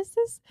 Like, what is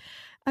this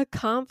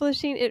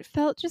accomplishing? It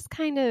felt just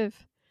kind of,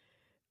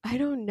 I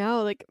don't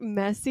know, like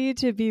messy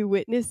to be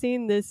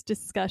witnessing this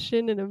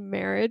discussion in a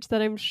marriage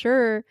that I'm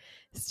sure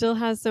still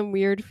has some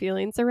weird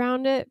feelings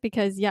around it.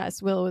 Because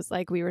yes, Will was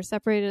like, we were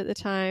separated at the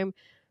time.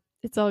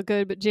 It's all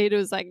good. But Jada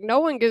was like,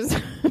 no one gives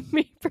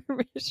me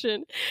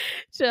permission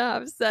to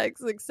have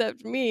sex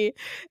except me.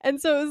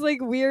 And so it was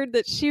like weird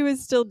that she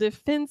was still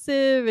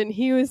defensive and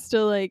he was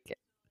still like,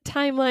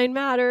 timeline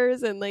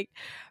matters. And like,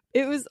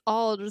 it was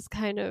all just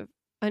kind of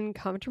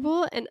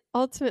uncomfortable. And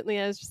ultimately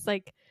I was just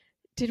like,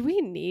 did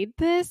we need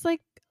this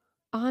like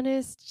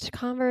honest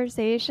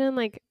conversation?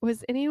 Like,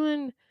 was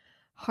anyone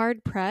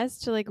hard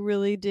pressed to like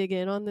really dig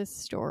in on this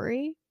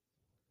story?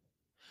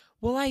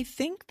 Well, I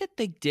think that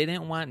they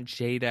didn't want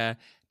Jada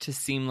to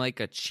seem like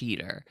a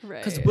cheater,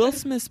 because Right. Will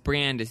Smith's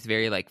brand is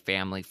very like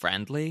family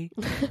friendly.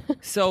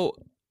 So,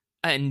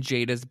 and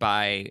Jada's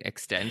by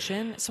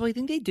extension. So I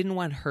think they didn't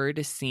want her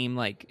to seem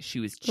like she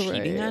was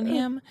cheating Right. on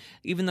him,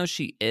 even though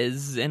she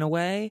is in a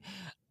way.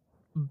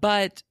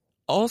 But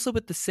also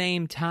at the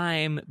same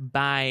time,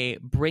 by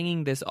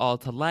bringing this all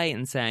to light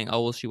and saying,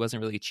 oh, well, she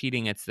wasn't really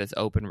cheating, it's this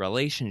open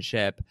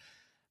relationship,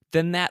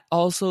 then that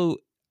also,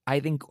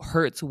 I think,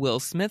 hurts Will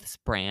Smith's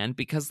brand,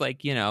 because,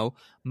 like, you know,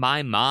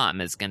 my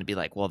mom is going to be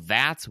like, well,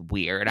 that's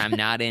weird. I'm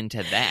not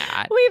into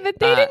that. Wait, but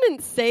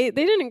they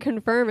didn't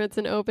confirm it's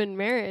an open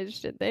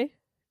marriage, did they?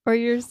 Or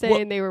you're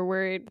saying they were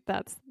worried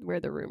that's where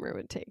the rumor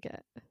would take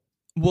it?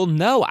 Well,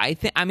 no, I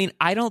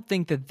don't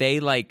think that they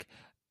like,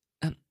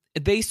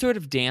 they sort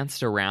of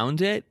danced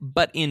around it,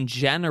 but in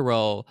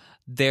general,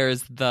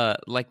 there's the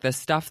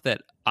stuff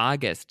that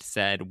August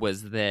said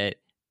was that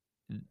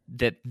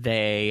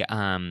they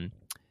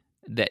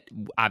that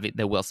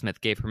Will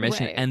Smith gave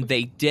permission. Right. And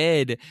they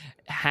did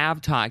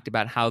have talked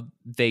about how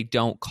they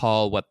don't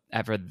call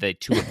whatever the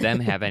two of them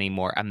have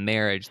anymore a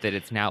marriage, that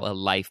it's now a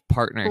life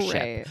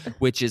partnership,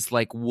 which is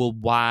like, well,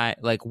 why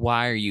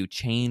are you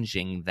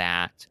changing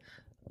that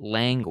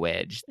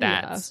language?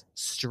 That's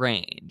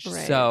strange.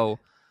 Right. So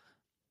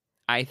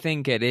I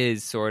think it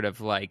is sort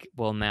of like,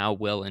 well, now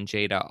Will and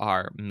Jada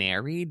are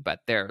married, but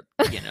they're,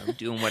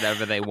 doing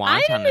whatever they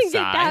want on the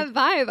side. I didn't get that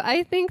vibe.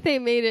 I think they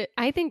made it.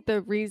 I think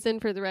the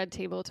reason for the Red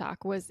Table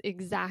Talk was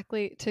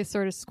exactly to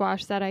sort of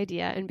squash that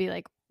idea and be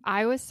like,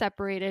 I was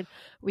separated.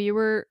 We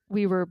were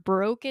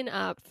broken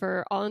up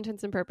for all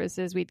intents and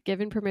purposes. We'd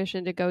given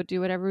permission to go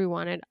do whatever we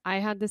wanted. I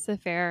had this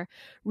affair,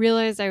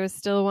 realized I was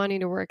still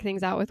wanting to work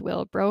things out with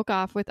Will, broke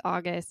off with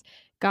August,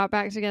 got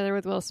back together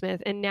with Will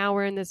Smith, and now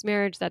we're in this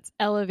marriage that's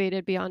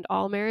elevated beyond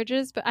all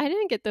marriages. But I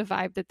didn't get the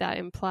vibe that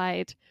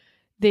implied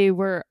they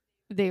were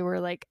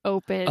like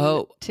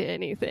open to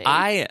anything.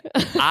 I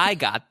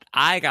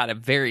got a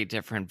very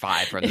different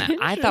vibe from that.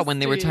 I thought when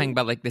they were talking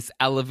about like this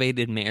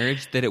elevated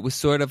marriage, that it was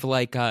sort of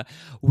like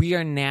we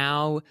are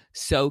now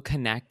so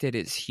connected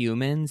as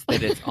humans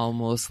that it's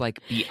almost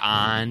like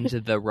beyond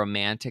the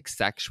romantic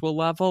sexual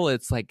level.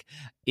 It's like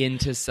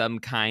into some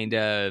kind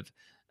of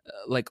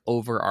like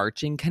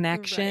overarching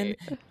connection,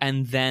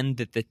 and then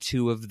that the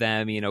two of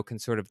them can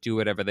sort of do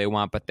whatever they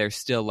want, but they're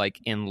still like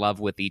in love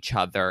with each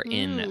other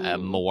in a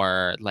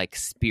more like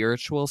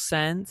spiritual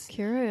sense.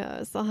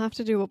 Curious. I'll have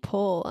to do a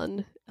poll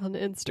on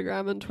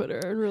Instagram and Twitter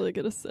and really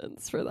get a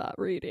sense for that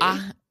reading.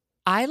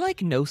 I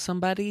like know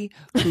somebody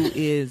who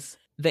is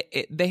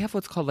they have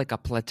what's called like a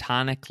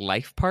platonic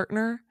life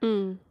partner,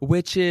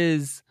 which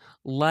is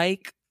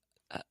like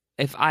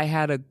if I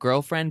had a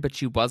girlfriend, but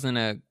she wasn't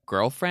a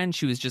girlfriend,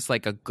 she was just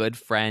like a good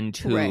friend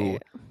who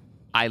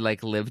I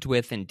like lived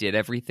with and did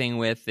everything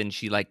with, and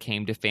she like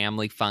came to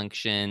family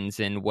functions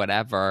and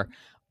whatever,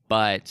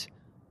 but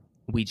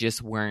we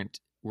just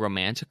weren't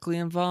romantically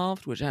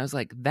involved, which I was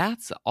like,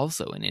 that's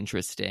also an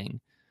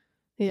interesting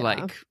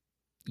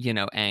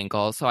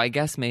angle. So I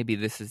guess maybe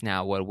this is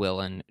now what Will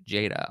and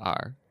Jada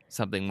are,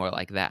 something more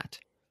like that.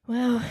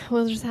 Well,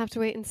 we'll just have to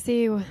wait and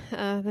see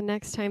the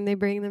next time they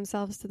bring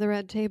themselves to the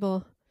Red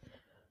Table.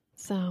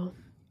 So,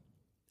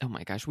 oh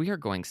my gosh, we are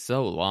going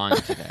so long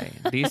today.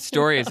 These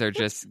stories are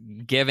just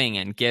giving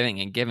and giving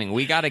and giving.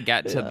 We got to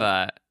get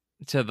to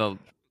the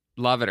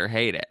love it or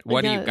hate it.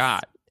 What do you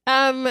got?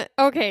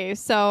 Okay,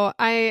 so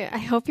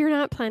I hope you're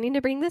not planning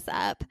to bring this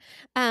up.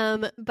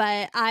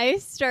 But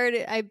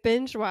I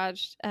binge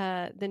watched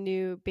the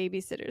new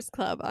Babysitters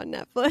Club on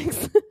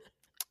Netflix.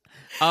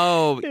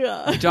 Oh,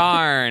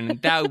 darn.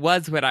 That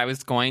was what I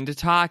was going to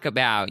talk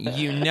about.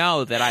 You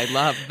know that I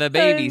love the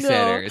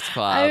Babysitters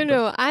Club. I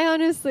know.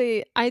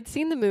 I'd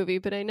seen the movie,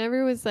 but I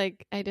never was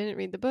like, I didn't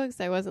read the books.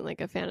 I wasn't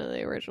like a fan of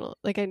the original.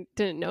 Like, I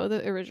didn't know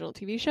the original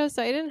TV show,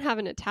 so I didn't have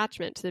an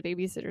attachment to the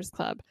Babysitters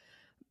Club.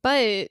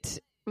 But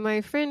my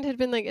friend had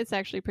been like, it's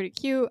actually pretty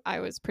cute. I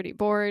was pretty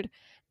bored,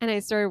 and I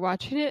started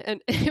watching it,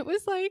 and it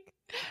was like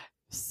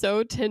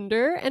so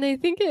tender, and I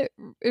think it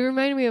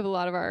reminded me of a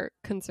lot of our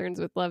concerns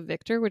with Love,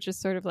 Victor, which is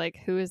sort of like,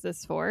 who is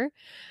this for?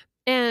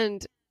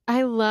 And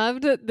I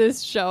loved that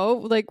this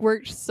show like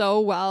worked so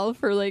well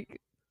for like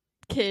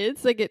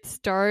kids. Like, it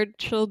starred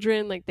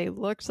children, like they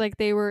looked like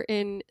they were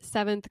in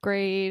 7th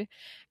grade,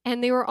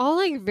 and they were all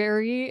like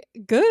very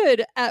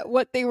good at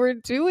what they were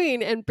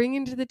doing and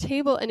bringing to the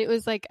table. And it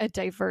was like a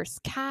diverse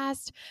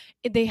cast.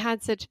 They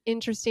had such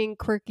interesting,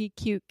 quirky,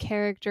 cute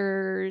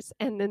characters.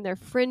 And then their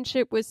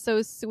friendship was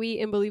so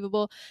sweet and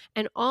believable.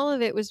 And all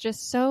of it was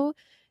just so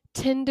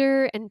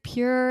tender and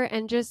pure.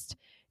 And just,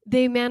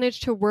 they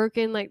managed to work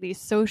in like these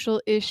social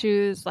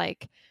issues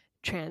like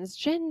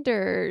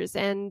transgenders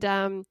and,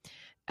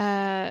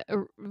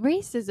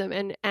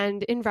 racism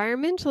and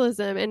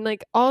environmentalism and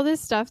like all this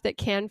stuff that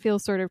can feel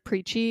sort of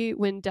preachy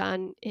when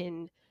done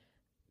in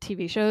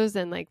TV shows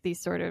and like these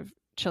sort of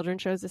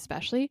children's shows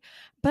especially,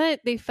 but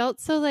they felt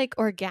so like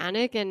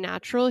organic and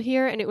natural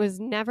here, and it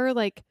was never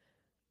like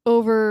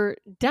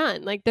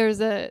overdone. Like there's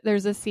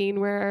a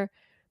scene where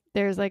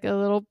there's like a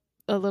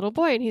little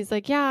boy, and he's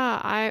like,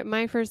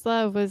 my first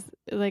love was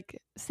like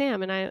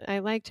Sam, and I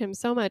liked him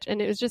so much,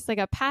 and it was just like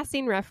a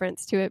passing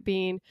reference to it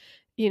being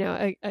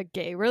a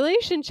gay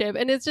relationship.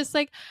 And it's just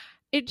like,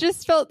 it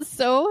just felt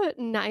so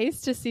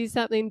nice to see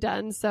something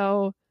done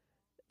so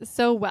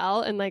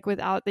well, and like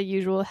without the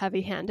usual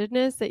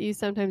heavy-handedness that you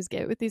sometimes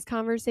get with these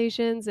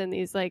conversations and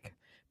these like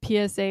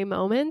PSA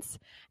moments.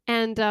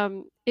 And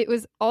it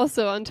was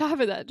also, on top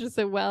of that, just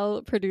a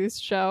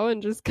well-produced show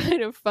and just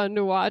kind of fun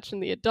to watch,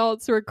 and the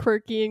adults were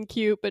quirky and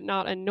cute but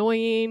not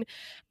annoying.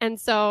 And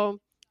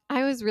so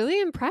I was really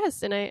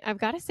impressed, and I've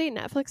got to say,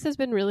 Netflix has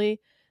been really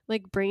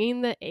like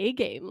bringing the A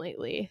game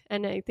lately,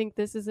 and I think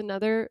this is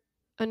another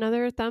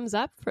thumbs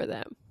up for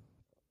them.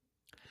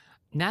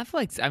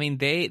 Netflix, I mean,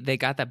 they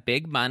got that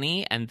big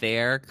money and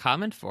they're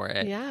coming for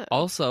it. Yeah.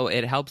 Also,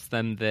 it helps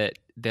them that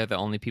they're the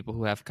only people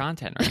who have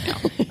content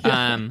right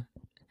now.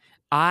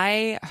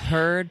 I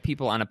heard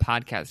people on a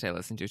podcast I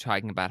listened to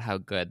talking about how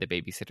good the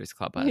Babysitters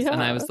Club was,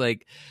 and I was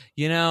like,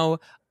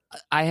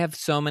 I have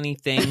so many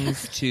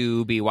things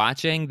to be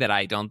watching that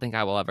I don't think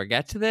I will ever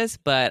get to this,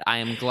 but I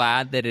am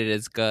glad that it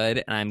is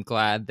good, and I'm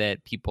glad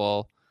that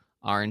people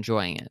are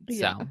enjoying it.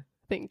 Yeah, so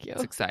thank you.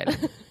 It's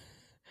exciting.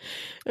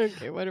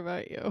 Okay, what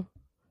about you?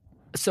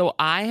 So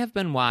I have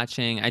been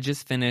watching, I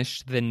just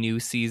finished the new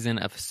season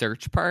of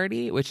Search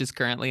Party, which is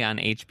currently on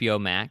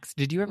HBO Max.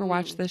 Did you ever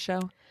watch this show?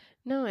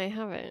 No, I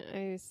haven't.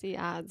 I see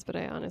ads, but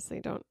I honestly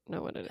don't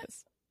know what it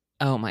is.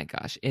 Oh my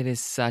gosh, it is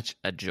such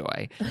a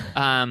joy.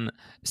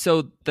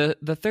 So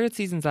the third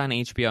season's on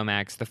HBO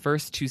Max. The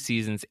first 2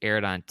 seasons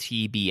aired on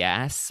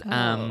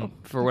TBS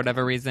for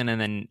whatever reason,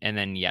 and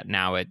then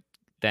now it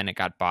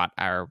got bought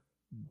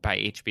by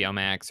HBO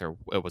Max, or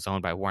it was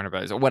owned by Warner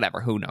Brothers, or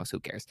whatever. Who knows? Who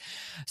cares?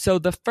 So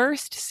the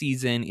first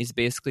season is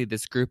basically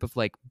this group of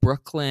like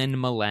Brooklyn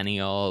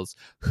millennials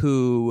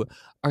who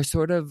are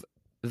sort of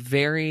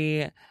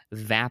very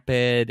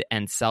vapid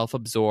and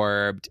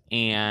self-absorbed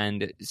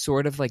and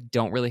sort of like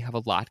don't really have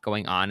a lot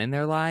going on in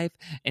their life,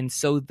 and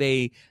so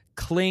they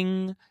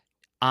cling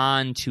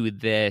on to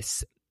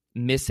this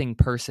missing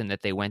person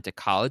that they went to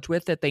college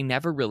with that they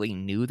never really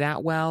knew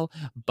that well,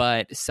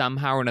 but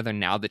somehow or another,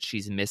 now that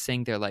she's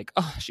missing, they're like,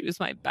 oh, she was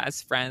my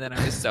best friend and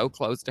I was so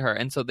close to her.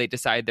 And so they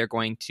decide they're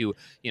going to,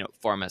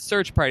 form a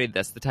search party,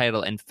 that's the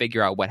title, and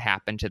figure out what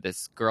happened to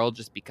this girl,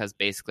 just because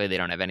basically they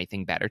don't have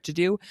anything better to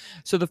do.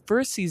 So the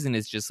first season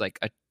is just like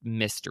a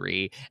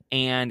mystery,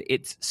 and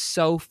it's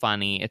so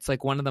funny. It's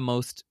like one of the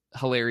most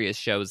hilarious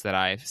shows that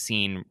I've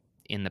seen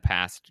in the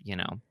past,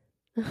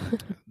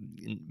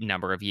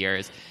 number of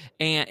years,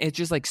 and it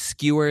just like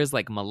skewers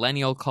like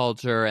millennial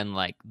culture and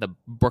like the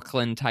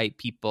Brooklyn type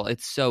people.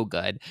 It's so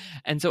good.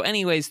 And so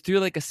anyways,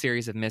 through like a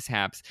series of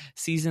mishaps,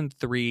 season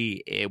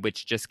 3,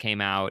 which just came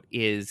out,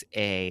 is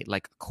a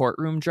like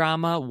courtroom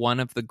drama.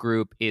 One of the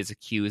group is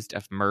accused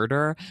of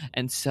murder,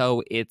 and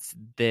so it's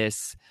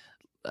this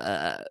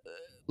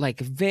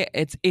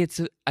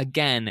it's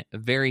again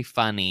very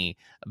funny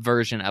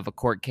version of a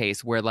court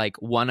case where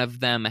like one of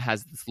them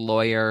has this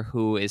lawyer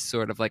who is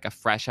sort of like a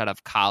fresh out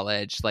of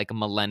college, like a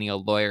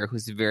millennial lawyer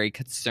who's very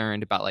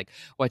concerned about like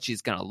what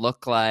she's going to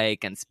look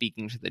like and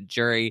speaking to the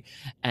jury.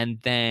 And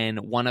then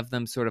one of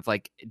them sort of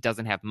like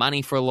doesn't have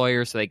money for a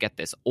lawyer, so they get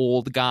this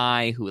old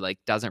guy who like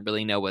doesn't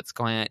really know what's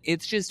going on.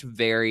 It's just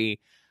very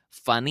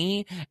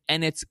funny,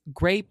 and it's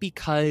great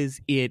because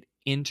it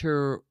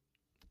interwove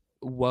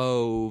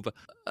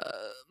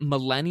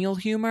millennial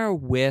humor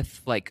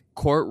with like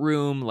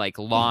courtroom, like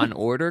Law and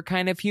Order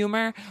kind of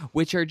humor,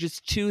 which are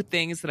just 2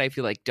 things that I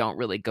feel like don't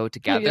really go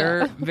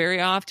together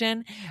very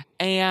often.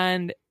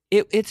 And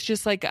it's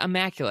just like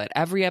immaculate.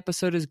 Every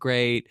episode is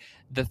great.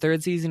 The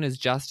third season is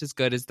just as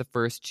good as the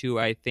first 2,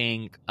 I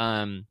think.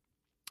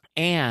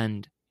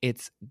 And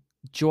it's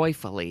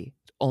joyfully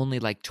only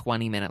like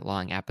 20-minute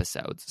long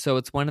episodes. So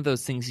it's one of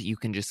those things that you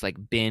can just like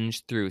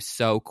binge through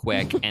so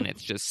quick, and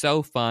it's just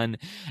so fun.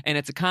 And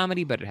it's a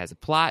comedy, but it has a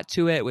plot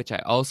to it, which I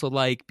also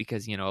like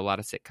because, a lot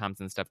of sitcoms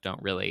and stuff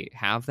don't really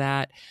have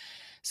that.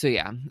 So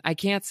yeah, I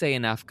can't say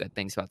enough good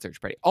things about Search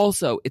Party.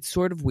 Also, it's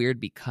sort of weird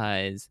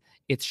because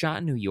it's shot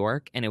in New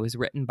York, and it was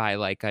written by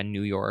like a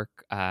New York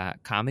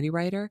comedy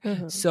writer.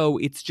 So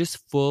it's just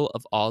full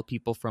of all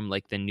people from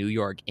like the New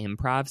York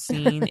improv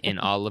scene in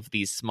all of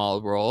these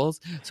small roles.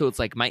 So it's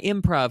like my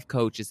improv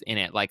coach is in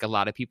it. Like a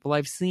lot of people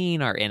I've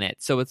seen are in it.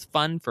 So it's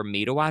fun for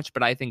me to watch,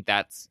 but I think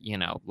that's,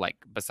 like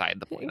beside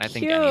the point. I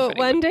think anybody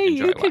one would day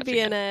enjoy you could be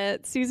watching in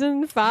it.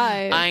 Season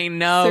 5. I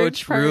know, Search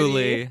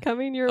truly. Party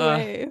coming your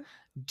way.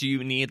 Do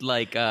you need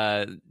like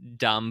a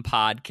dumb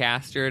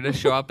podcaster to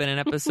show up in an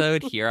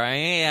episode? Here I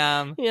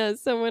am. Yeah,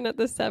 someone at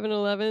the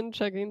 7-Eleven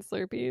chugging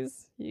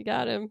Slurpees. You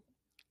got him.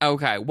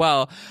 Okay,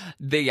 well,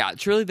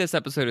 truly this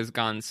episode has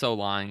gone so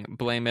long.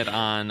 Blame it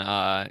on,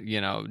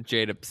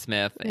 Jada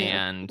Smith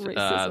and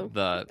racism.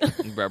 the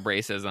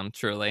racism,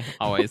 truly,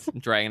 always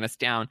dragging us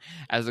down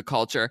as a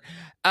culture.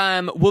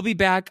 We'll be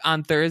back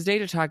on Thursday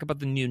to talk about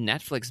the new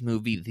Netflix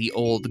movie, The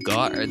Old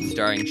Guard,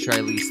 starring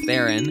Charlize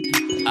Theron.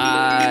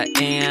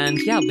 And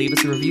yeah, leave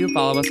us a review,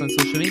 follow us on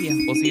social media.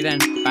 We'll see you then.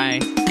 Bye.